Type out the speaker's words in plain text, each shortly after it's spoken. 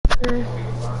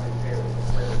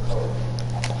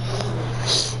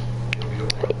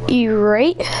You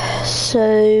right?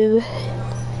 So,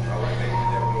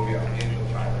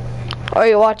 are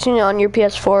you watching it on your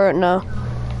PS4 or no?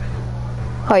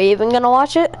 Are you even gonna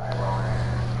watch it?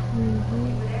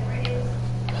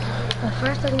 Well,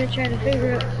 first I'm gonna try to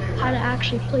figure out how to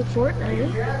actually play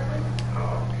Fortnite.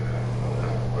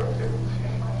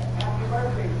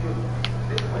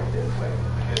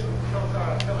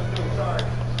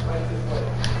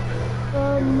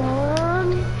 Mom.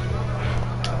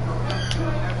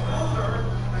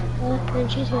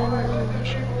 And she's going to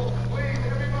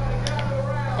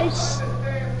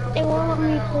it won't let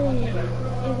me play it.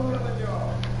 It won't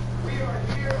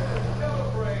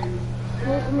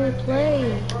let me play.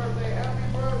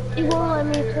 It won't let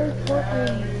me play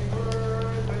Fortnite.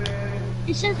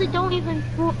 It says it don't even.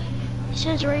 It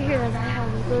says right here that I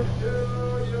have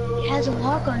it has a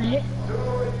lock on it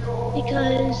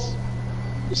because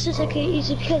this is okay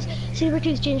easy because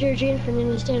Sabertooth, Ginger, Jane,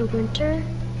 Fernandez, and Winter,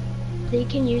 they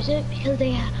can use it because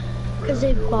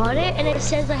they bought it and it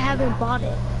says I haven't bought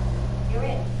it.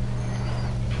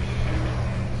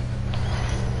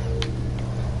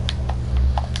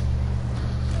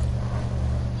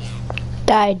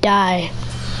 Die.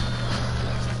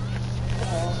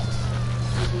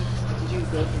 Did you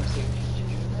go from Sabertooth,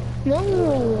 Ginger? No.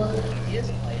 He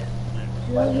doesn't play it.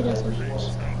 No, he doesn't.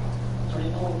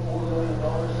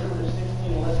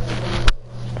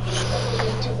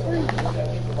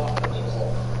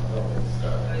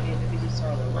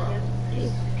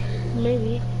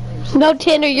 Maybe. No,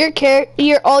 Tanner,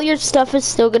 all your stuff is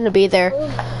still gonna be there.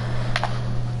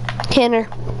 Tanner.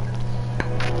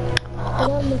 I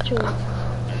got Mitchell.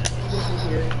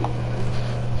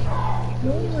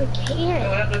 No, I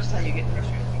can't. Next time you get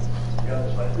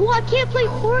frustrated. Well, I can't play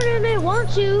Fortnite and I want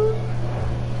to.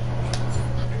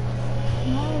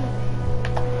 No.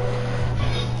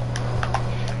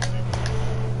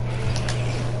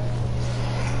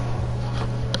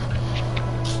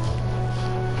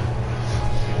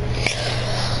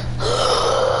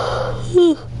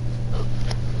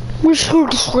 Where's her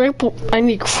crap? I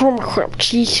need crumb crap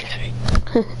cheesecake.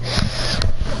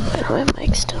 My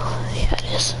mic still. Yeah, it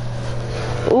is.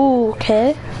 Ooh,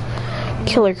 okay.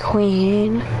 Killer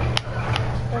Queen.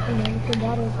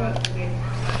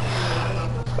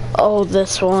 Oh,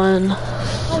 this one.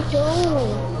 Oh,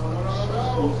 don't.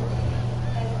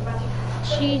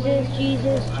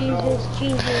 Jesus.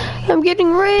 I'm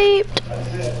getting raped.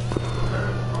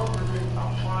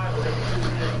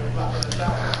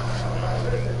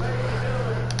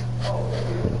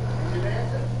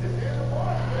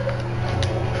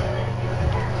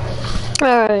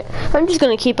 Alright, I'm just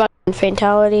gonna keep on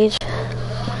fatalities.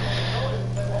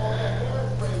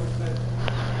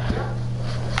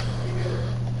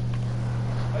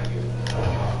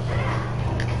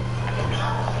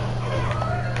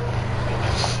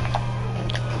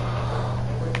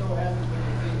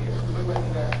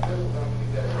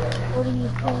 What are you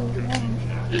playing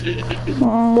now?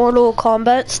 Mortal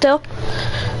Kombat still?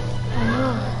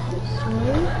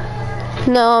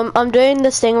 No, I'm doing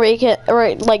this thing where you can,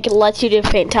 like, it lets you do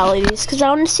fatalities, because I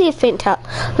want to see a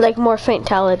more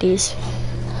fatalities.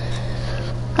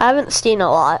 I haven't seen a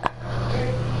lot.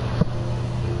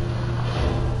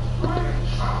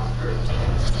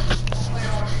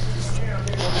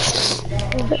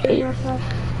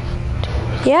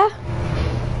 Yeah?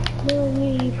 No,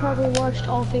 you probably watched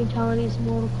all fatalities in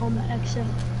Mortal Kombat XM.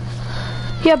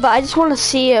 Yeah, but I just want to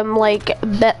see him, like,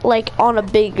 on a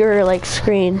bigger, like,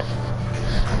 screen.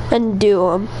 And do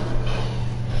them.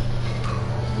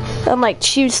 And like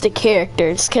choose the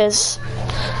characters, cause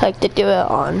I like to do it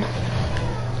on.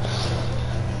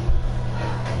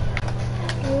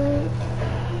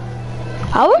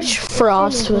 How much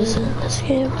Frost was in this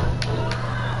game?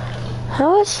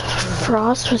 How much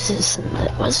Frost was in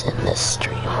this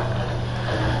stream?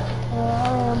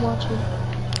 I'm watching.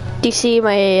 Do you see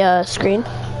my screen?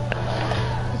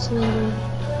 It's loading.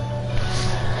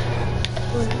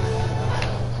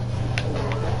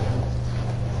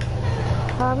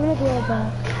 I'm gonna be right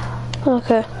back.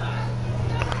 Okay.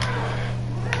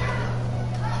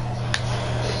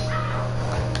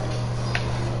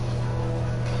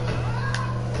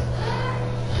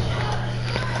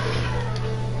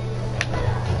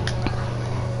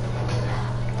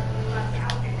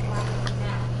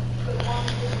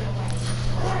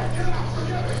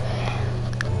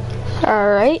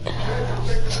 Alright.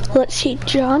 Let's see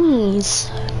Johnny's.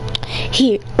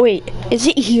 Here, wait, is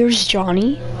it here's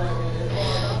Johnny?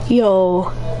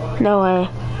 Yo, no way.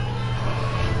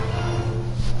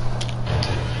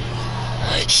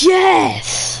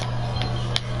 Yes!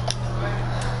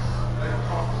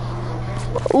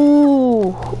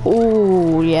 Ooh,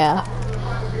 ooh, yeah.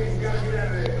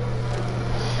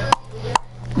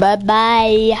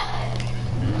 Bye-bye.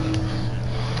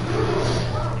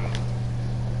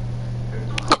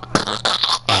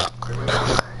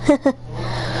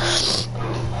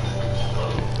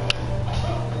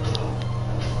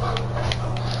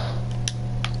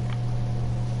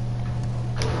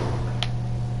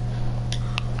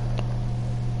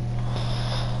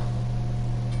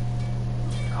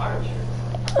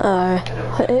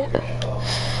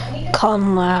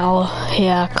 Conlau.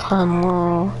 Yeah,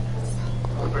 Conlau.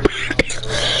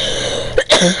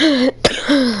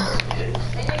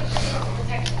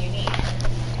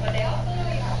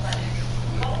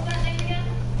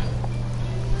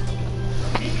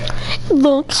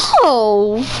 The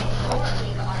cove.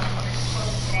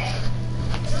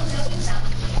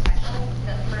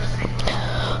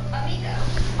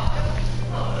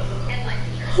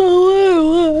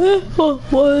 What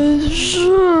was?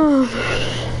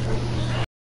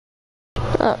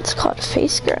 Oh, it's called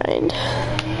face grind.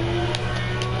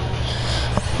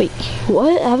 Wait,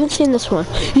 what? I haven't seen this one.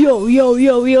 Yo, yo,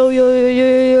 yo, yo, yo, yo,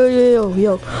 yo, yo, yo,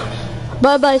 yo.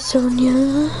 Bye bye,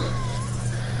 Sonia.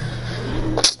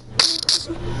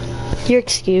 You're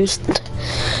excused.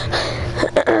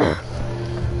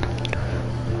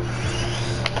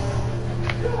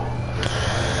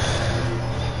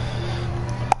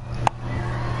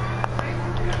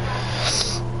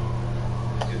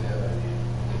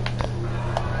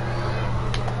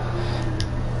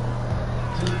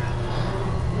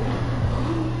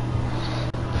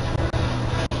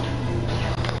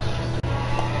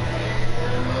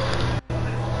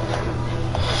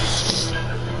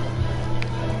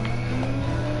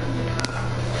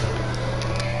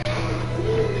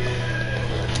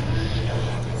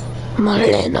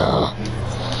 Malena.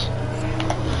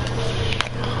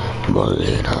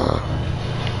 Malena.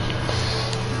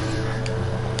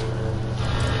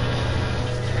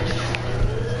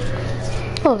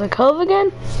 Oh, the cove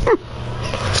again?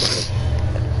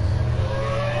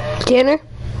 Tanner?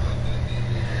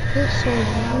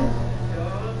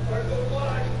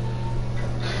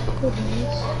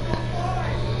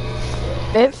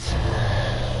 If?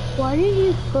 Why did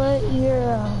you put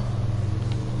your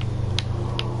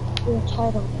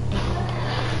title?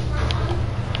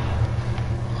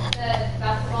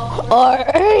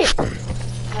 Alright.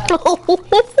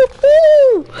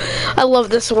 I love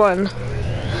this one.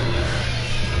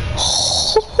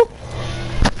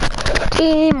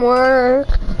 Teamwork.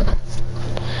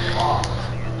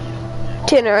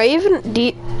 Tanner, are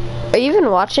you even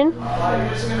watching?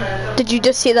 Did you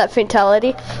just see that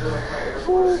fatality?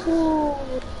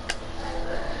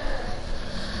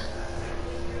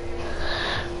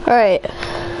 Alright.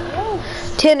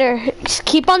 Tanner,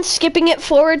 keep on skipping it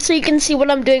forward so you can see what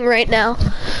I'm doing right now.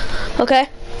 Okay?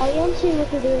 I am seeing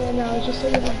what you're doing right now, just so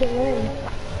you have get ready.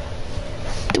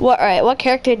 Alright, what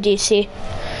character do you see?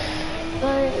 No,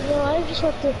 I just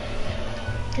have to,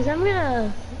 cause I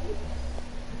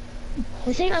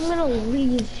think I'm gonna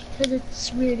leave, cause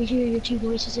it's weird to hear your two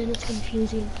voices and it's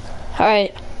confusing.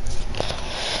 Alright.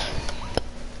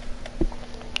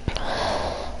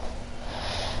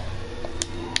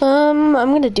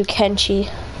 I'm gonna do Kenshi.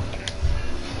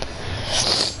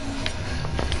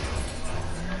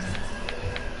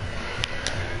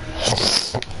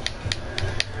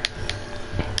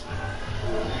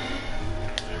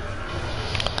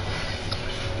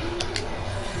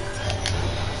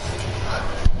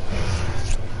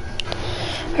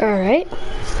 Alright.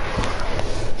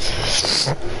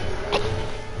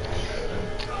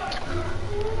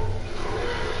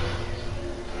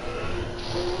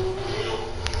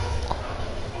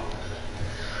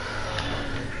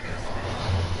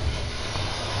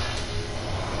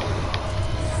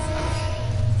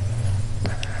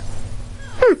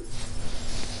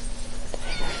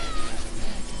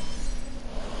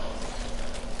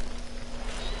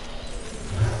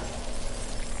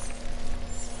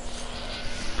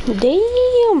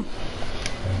 Damn.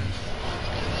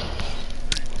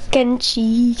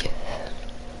 Kenshi.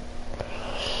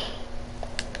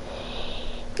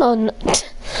 Oh no.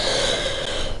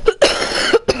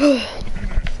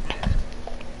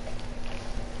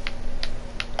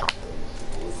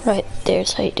 Right,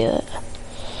 there's how you do it.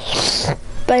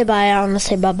 Bye bye. I want to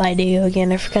say bye bye to you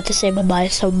again. I forgot to say bye bye,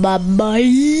 so bye bye.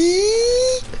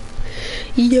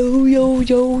 Yo, yo,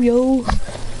 yo, yo.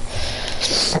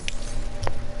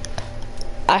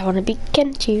 I want to be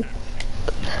Kenshi.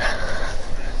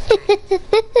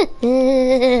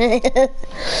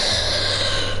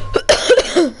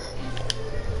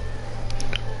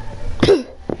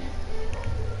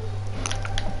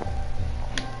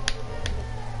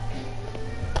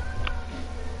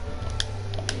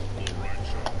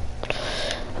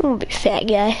 I'm gonna be a fat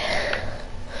guy.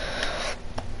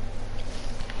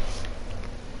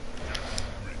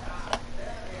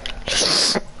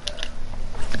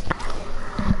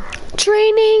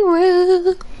 Training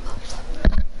room.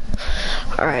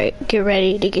 Alright, get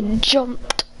ready to get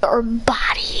jumped or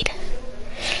bodied.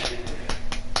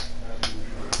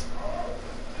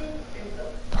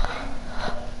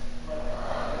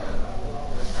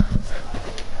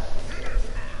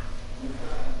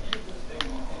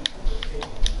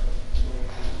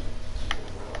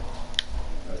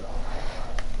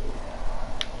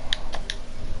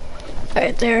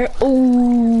 Right there.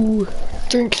 Ooh,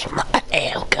 drink some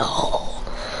alcohol.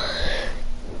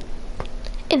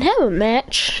 And have a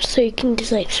match so you can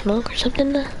just like smoke or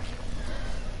something. Wait,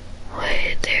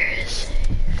 there is.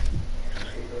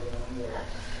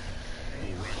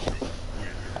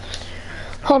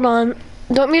 Hold on. Do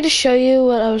you want me to show you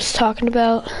what I was talking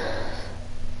about?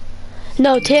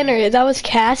 No, Tanner, that was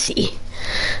Cassie.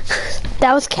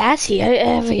 That was Cassie. I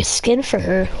have a skin for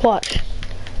her. Watch.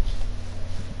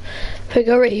 If I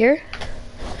go right here,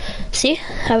 see?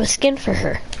 I have a skin for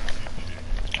her.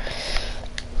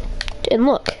 And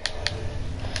look.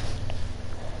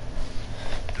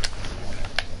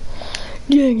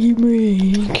 Jaggy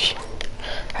Briggs.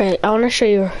 Alright, I want to show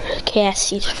you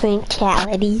Cassie's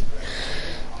fatality.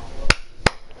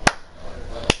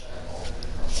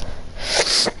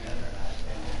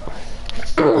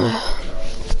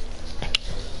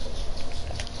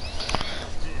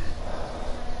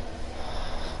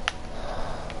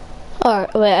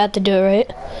 Alright, wait, I have to do it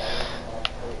right.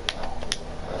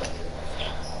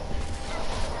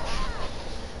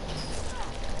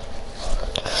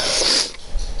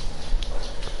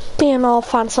 Being all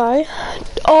fancy.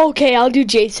 Okay, I'll do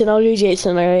Jason,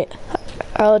 alright.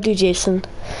 I'll do Jason.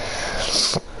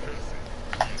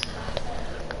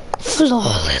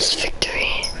 Flawless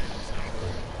victory.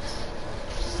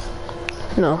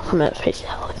 No, I'm at face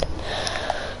salad.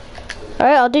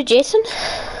 Alright, I'll do Jason.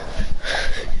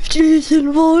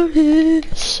 Jason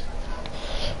Voorhees.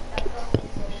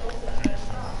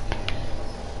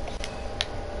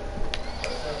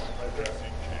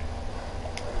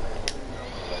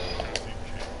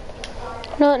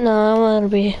 No, I want to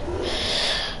be.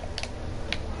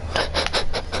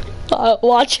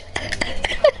 Watch.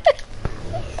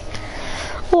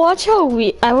 Watch how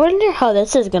we. I wonder how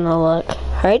this is gonna look.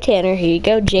 All right, Tanner. Here you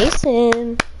go,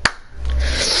 Jason.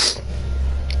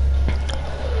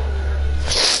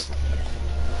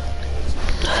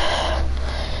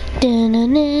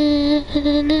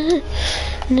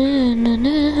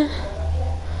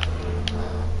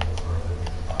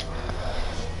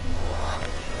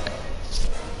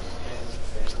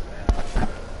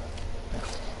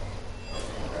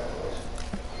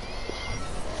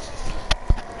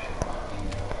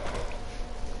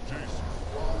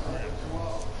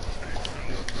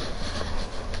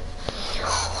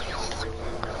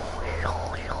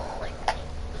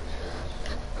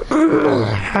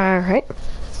 All right.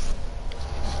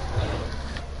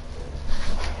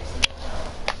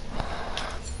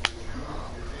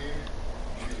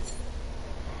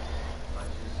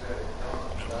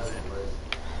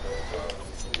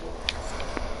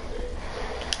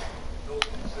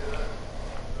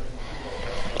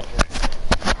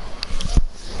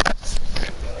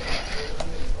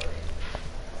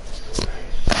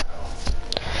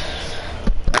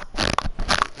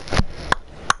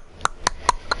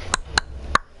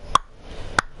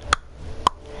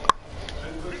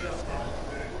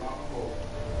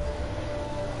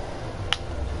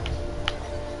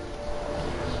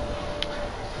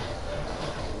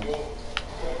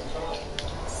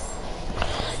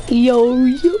 Yo.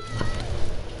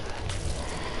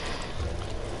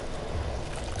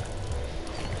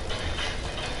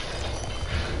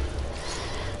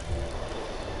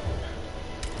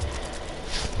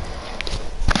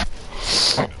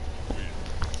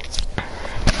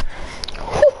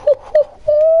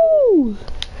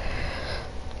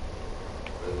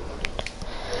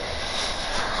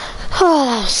 Oh,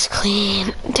 that was clean.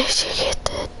 Did you get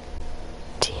the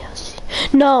DLC?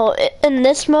 No, in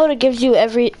this mode it gives you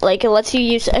it lets you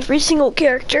use every single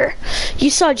character. You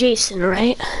saw Jason,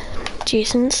 right?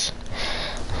 Jason's.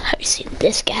 Have you seen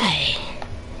this guy?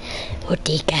 What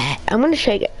the guy? I'm gonna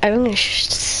show you. I'm gonna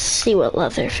see what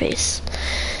Leatherface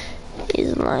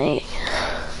is like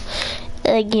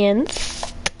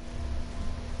against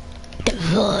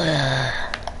the.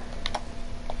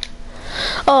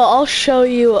 Oh, I'll show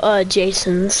you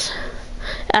Jason's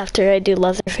after I do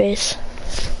Leatherface.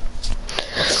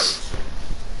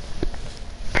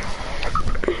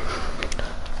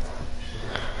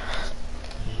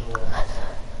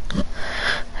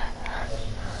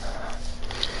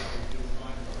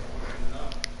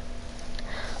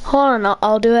 Hold on,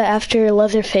 I'll do it after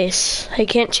Leatherface. I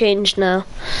can't change now.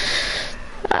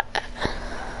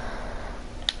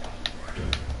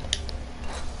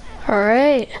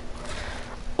 Alright.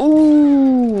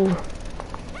 Ooh.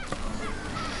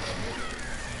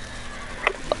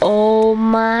 Oh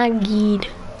my god.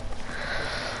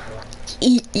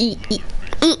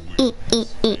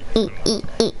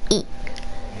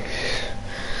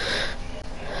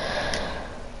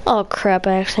 Oh crap,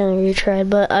 I accidentally retried,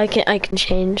 but I can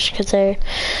change because I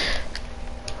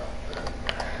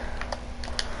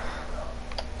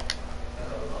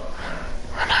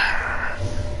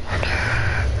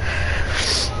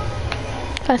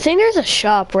think there's a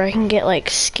shop where I can get like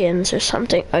skins or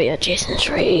something. Oh yeah, Jason's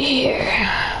right here.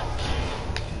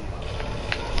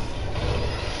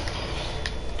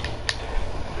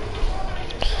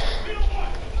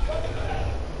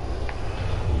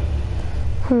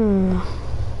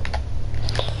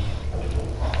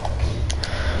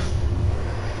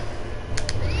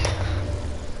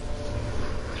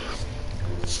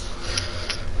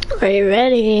 Are you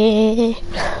ready?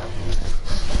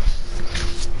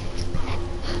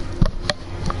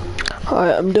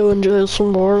 Alright, I'm doing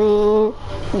Jason Bourne.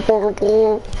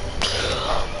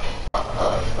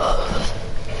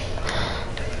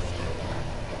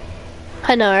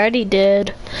 I know, I already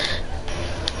did.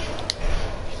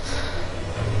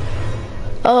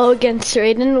 Oh, against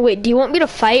Raiden? Wait, do you want me to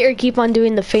fight or keep on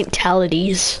doing the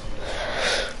fatalities?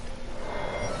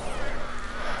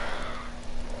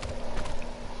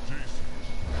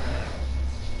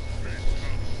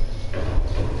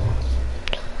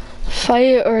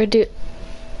 Fight or do...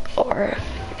 Or...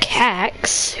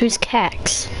 Cax? Who's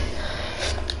Cax?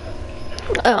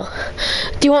 Oh.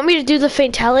 Do you want me to do the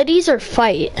fatalities or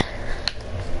fight?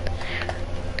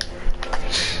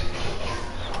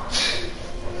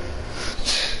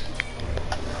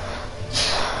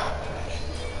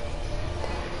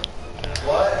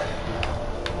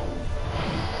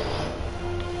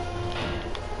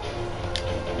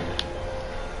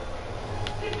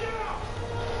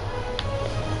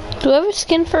 Do I have a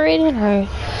skin for Raiden?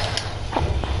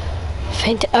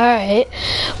 Alright.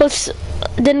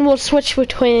 Then we'll switch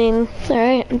between.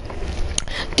 Alright.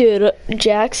 Dude,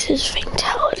 Jax, his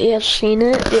fatality, I've seen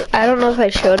it. I don't know if I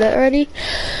showed it already.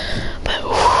 But,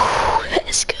 whew, that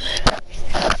is good.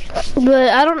 But,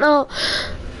 I don't know.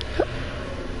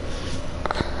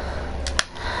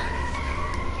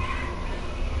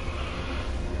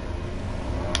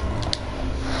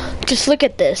 Just look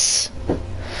at this.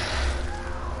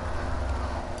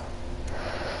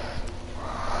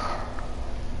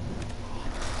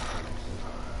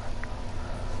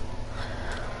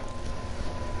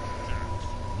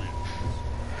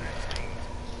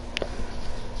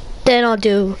 Then I'll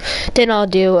do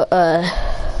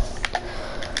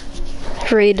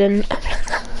Raiden.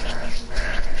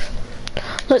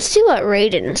 Let's see what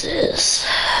Raiden's is.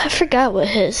 I forgot what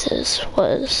his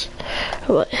was.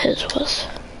 Or what his was.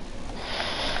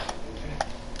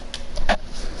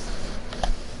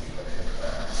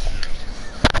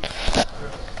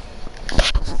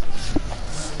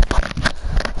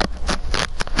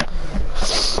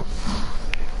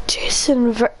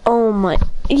 Jason oh my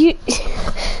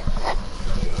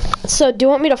So, do you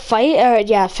want me to fight?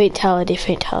 Yeah, fatality.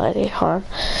 Hold on.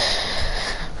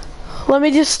 Let me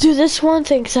just do this one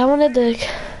thing, because I wanted to...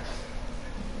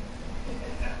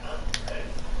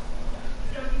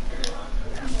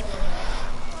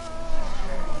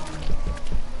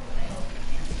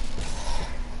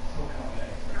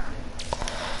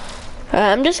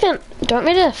 I'm just gonna... Do you want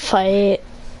me to fight?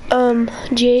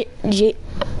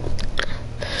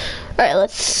 Alright,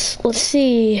 let's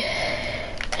see...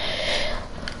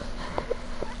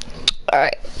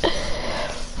 Alright.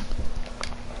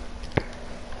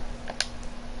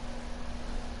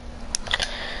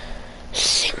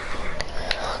 Sing.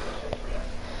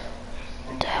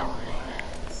 Down.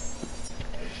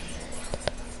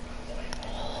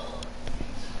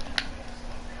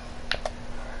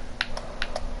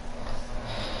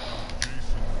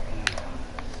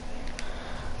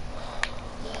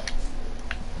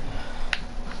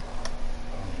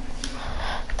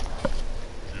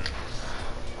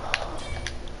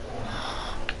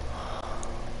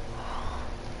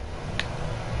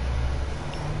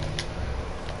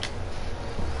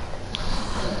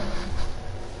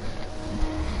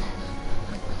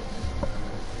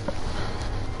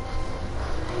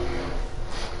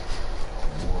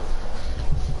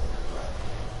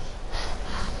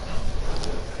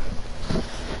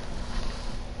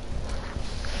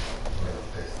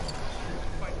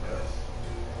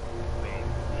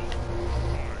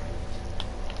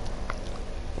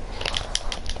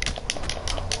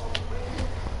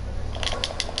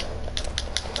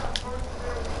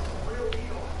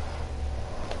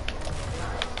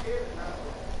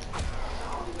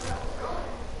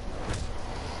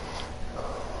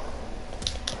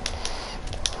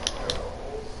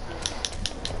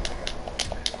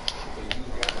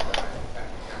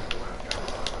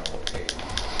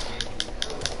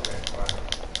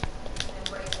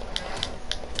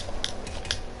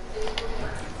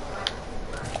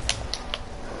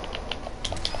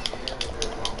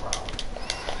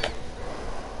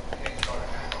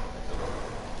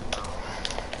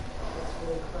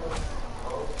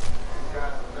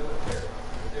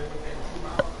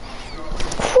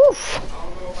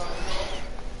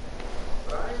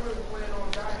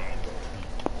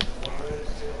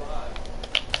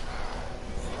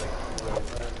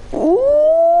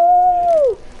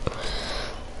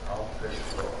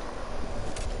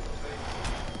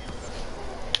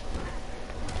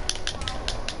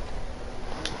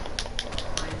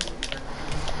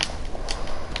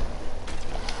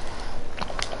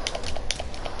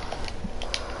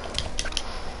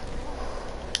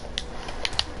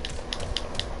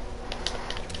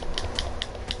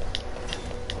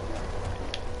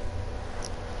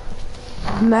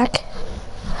 Mac.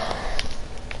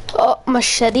 Oh,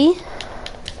 machete.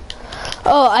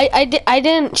 Oh, I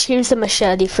didn't choose the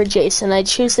machete for Jason. I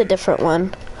choose a different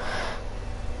one.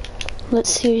 Let's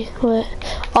see what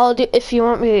I'll do if you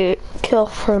want me to kill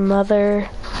for mother.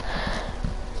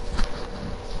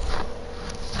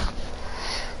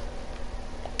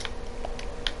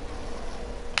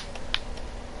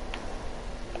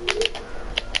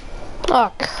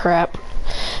 Oh crap.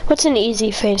 What's an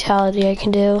easy fatality I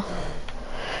can do?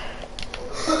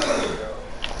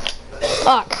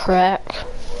 Oh crap.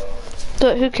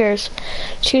 But who cares?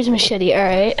 Choose machete,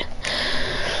 alright.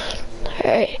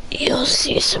 Alright, you'll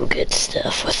see some good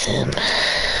stuff with him.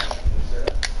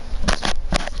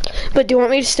 But do you want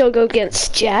me to still go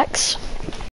against Jax?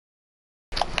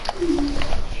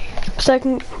 Cause I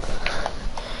can...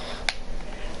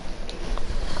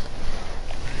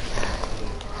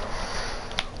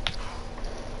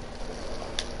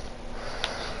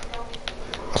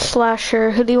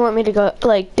 Slasher, who do you want me to go,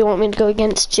 like, do you want me to go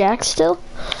against Jax still?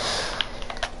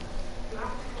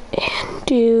 And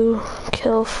do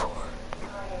kill for...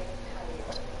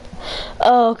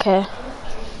 Oh, okay.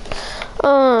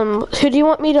 Who do you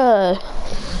want me to...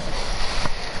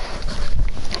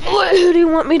 Who do you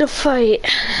want me to fight?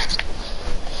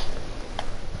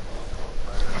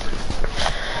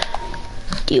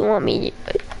 Do you want me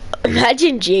to...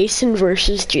 Imagine Jason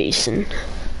versus Jason.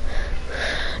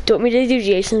 Do you want me to do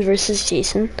Jason versus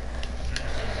Jason?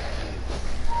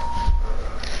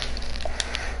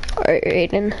 Alright,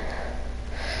 Raiden.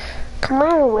 Come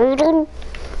on, Raiden.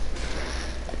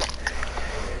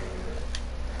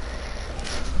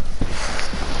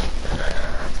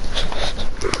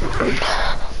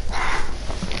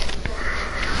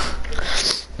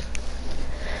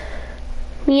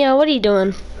 Mia, what are you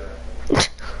doing?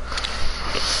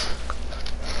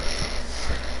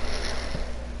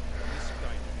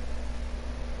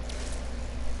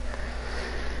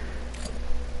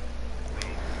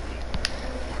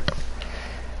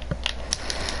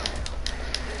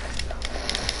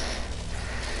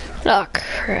 Oh,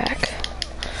 crack.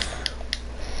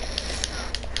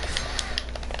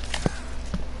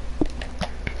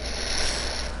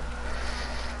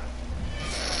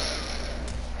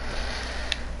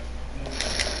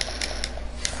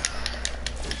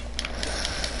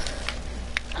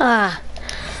 Ah.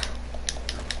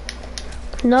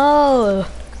 No.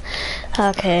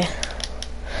 Okay.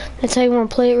 That's how you want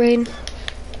to play it, Raiden?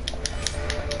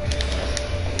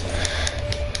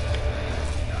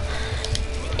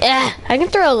 Yeah, I can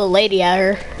throw the lady at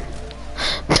her.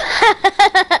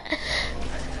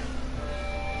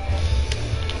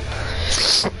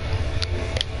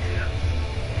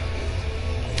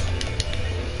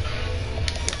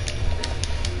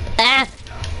 Ah.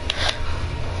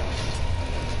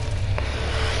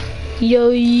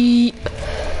 Yo.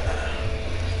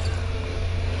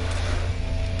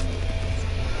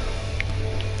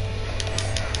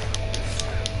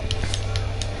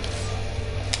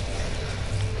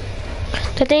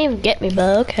 That didn't even get me,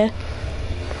 but okay.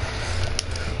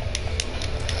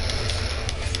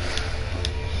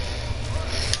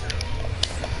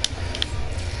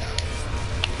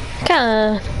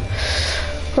 Kinda.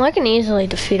 Well, I can easily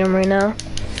defeat him right now.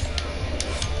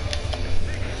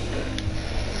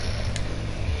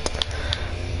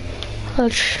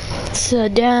 Let's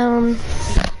down.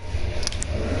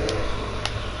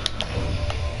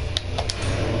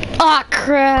 Ah,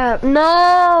 crap!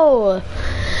 No!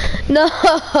 No,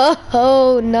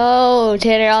 no,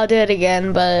 Tanner, I'll do it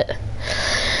again, but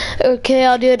okay,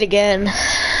 I'll do it again.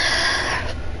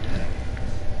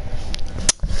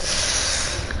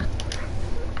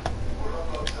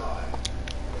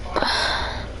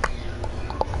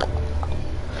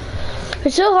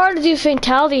 It's so hard to do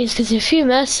fatalities because if you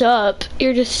mess up,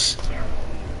 you're just...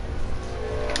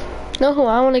 Know who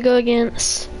I want to go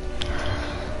against?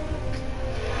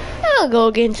 I'll go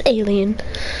against Alien.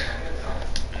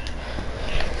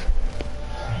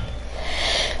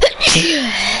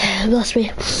 Bless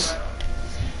me.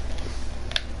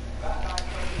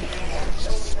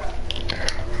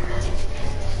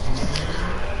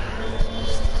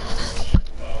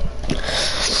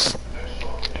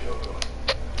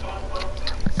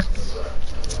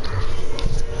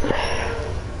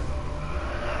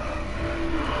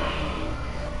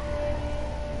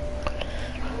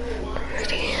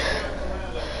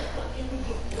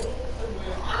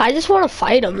 I just want to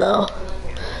fight him though.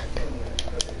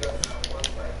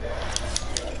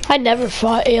 I never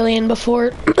fought Alien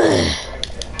before.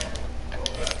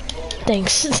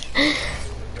 Thanks.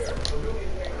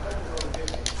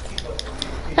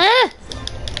 Ah!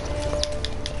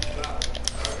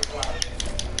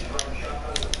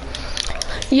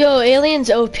 Yo,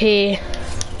 aliens OP.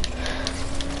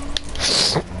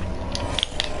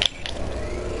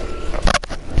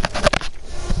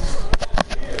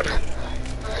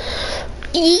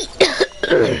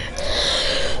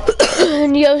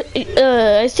 And yo,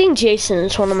 I think Jason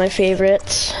is one of my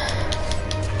favorites.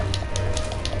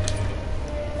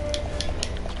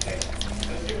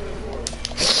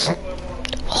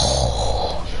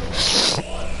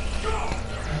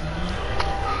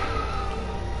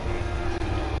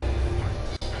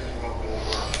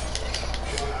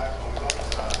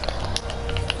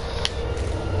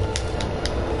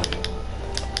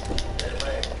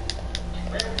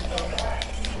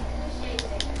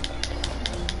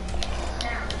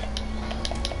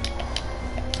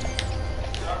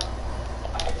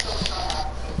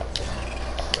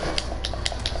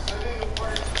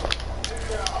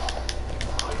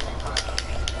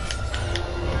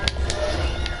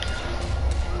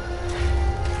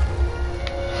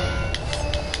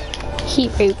 He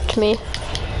raped me.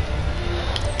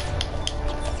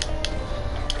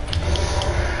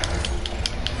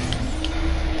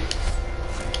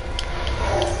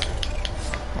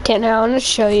 Okay, now I want to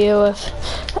show you if...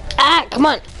 Ah, come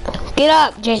on. Get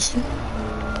up, Jason.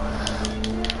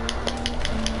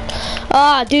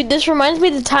 Ah, dude, this reminds me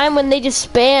of the time when they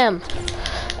just spam.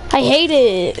 I hate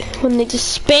it when they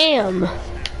just spam.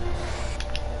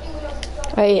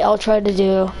 Alright, I'll try to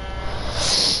do...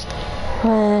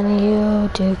 When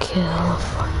you do kill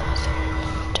for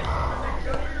nothing,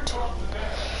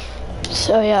 don't.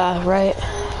 So yeah, right.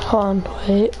 Hold on,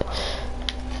 wait.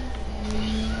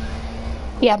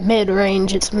 Yeah,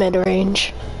 mid-range, it's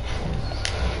mid-range.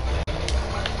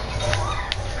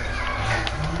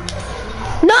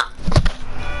 No!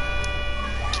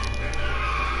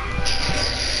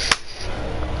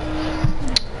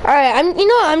 Alright, you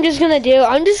know what I'm just gonna do?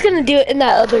 I'm just gonna do it in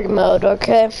that other mode,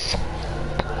 okay?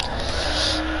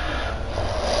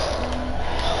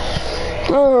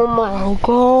 Oh my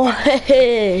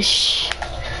gosh.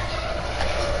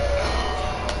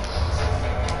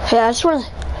 Hey, I just wanna,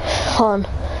 hold on.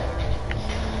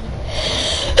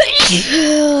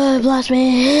 Blast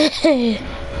me.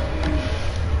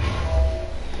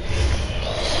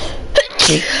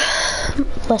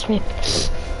 Bless me.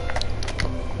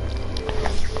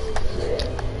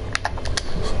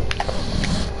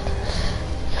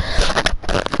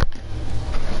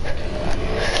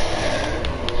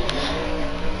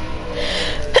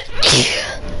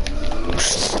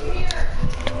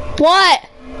 What?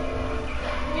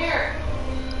 Here.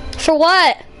 For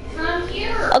what? Come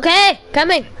here. Okay,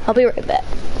 coming. I'll be right back.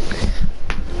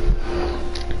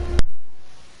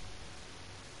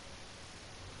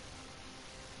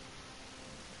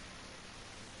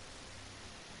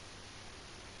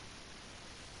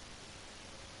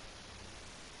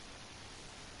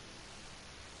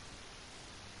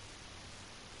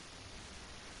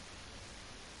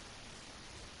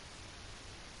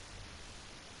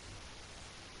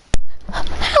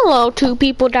 Hello, two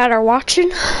people that are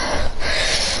watching.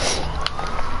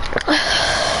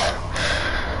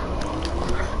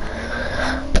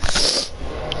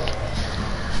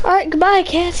 Alright, goodbye,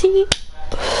 Cassie.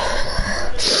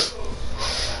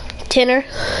 Tanner,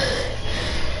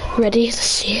 ready to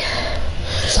see.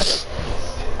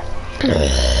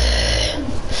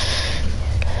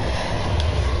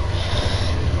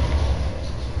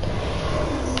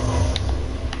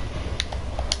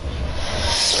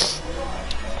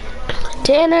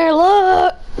 Tanner,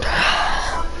 look!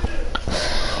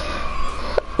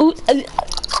 Ooh,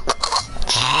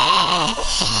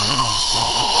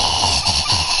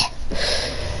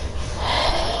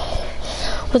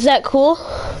 was that cool?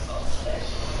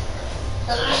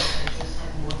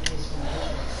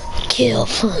 Kill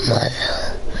for mother.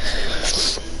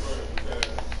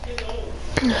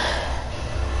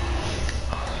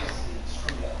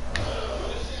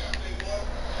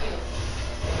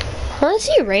 I want to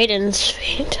see Raiden's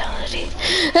fatality.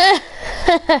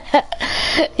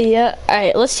 Yeah,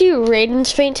 alright, let's do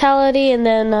Raiden's fatality, and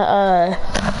then, I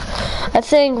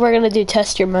think we're gonna do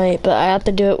Test Your Might, but I have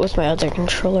to do it with my other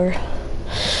controller.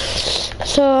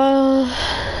 So,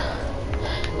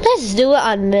 let's do it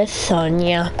on this one,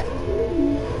 yeah.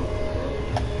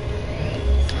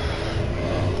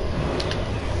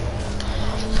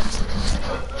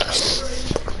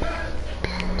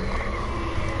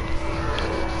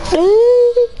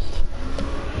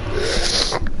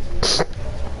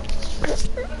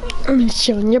 I'm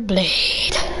showing your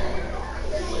blade.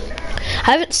 I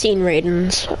haven't seen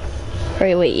Raiden's.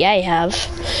 Wait, yeah, I have.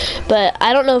 But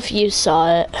I don't know if you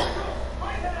saw it.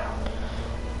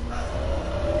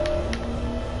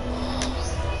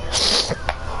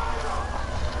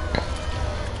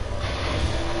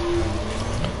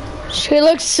 She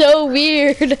looks so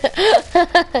weird.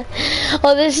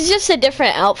 Well, this is just a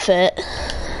different outfit.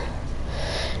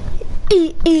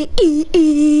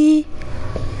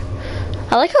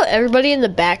 I like how everybody in the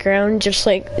background just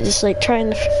like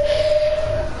trying to.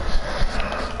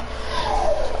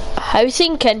 Have you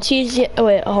seen Kenshi's yet? Oh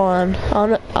wait, hold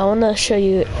on. I wanna show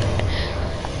you.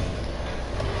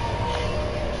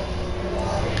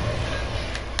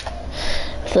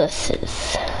 This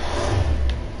is.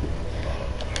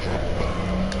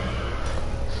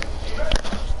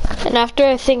 And after,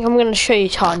 I think I'm gonna show you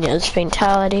Tanya's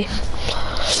fatality.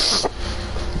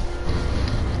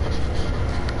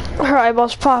 Her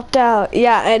eyeballs popped out.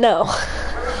 Yeah, I know.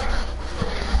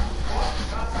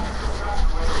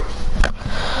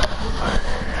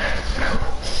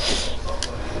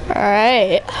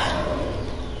 Alright.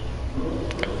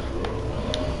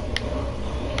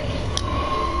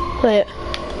 Wait.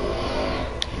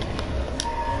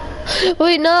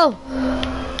 Wait, no.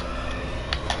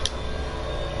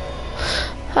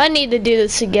 I need to do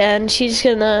this again. She's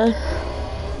gonna...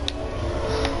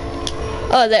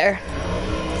 Oh, there.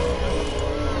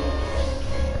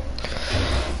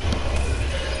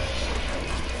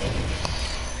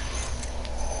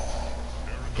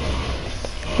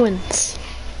 Wins.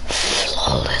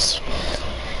 Flawless.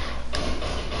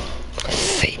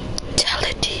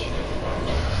 Fatality.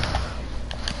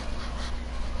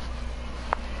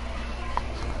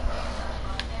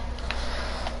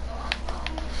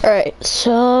 Alright,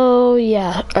 so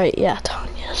yeah. Alright, yeah,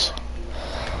 Tanya's.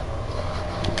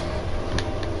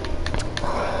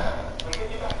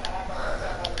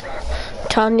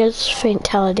 Tanya's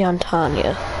fatality on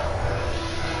Tanya.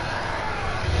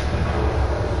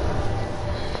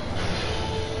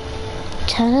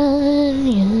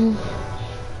 Tanya.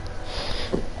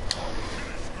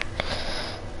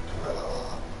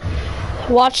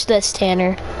 Watch this,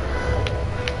 Tanner.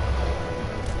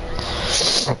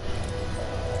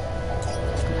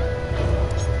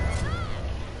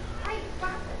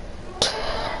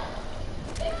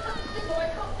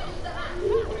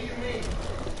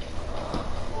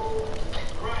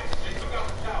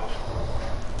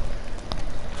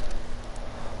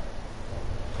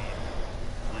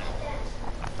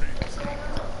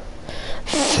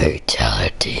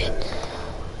 Fatality.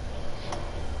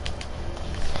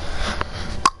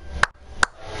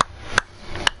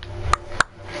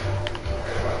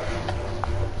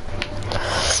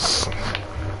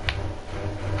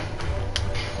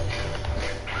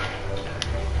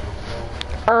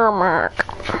 Mark.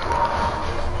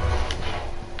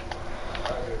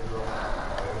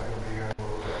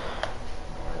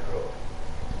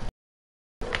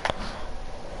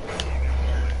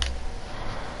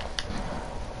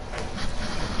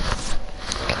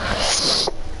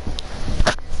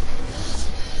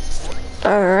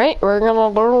 Alright, we're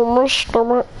gonna do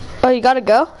Mr. Oh, you gotta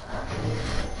go?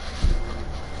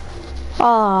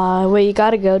 Aw, wait, you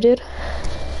gotta go, dude?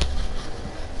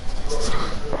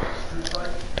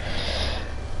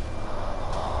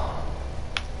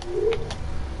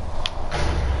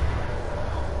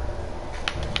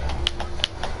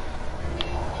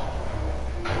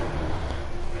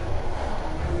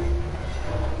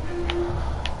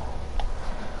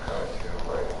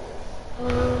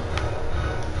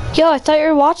 Yo, I thought you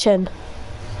were watching.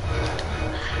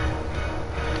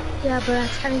 Yeah, but I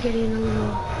was kind of getting a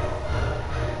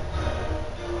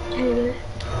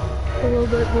little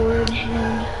bit bored, and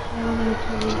I don't want to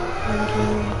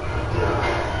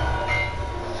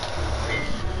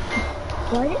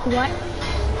play one game. What?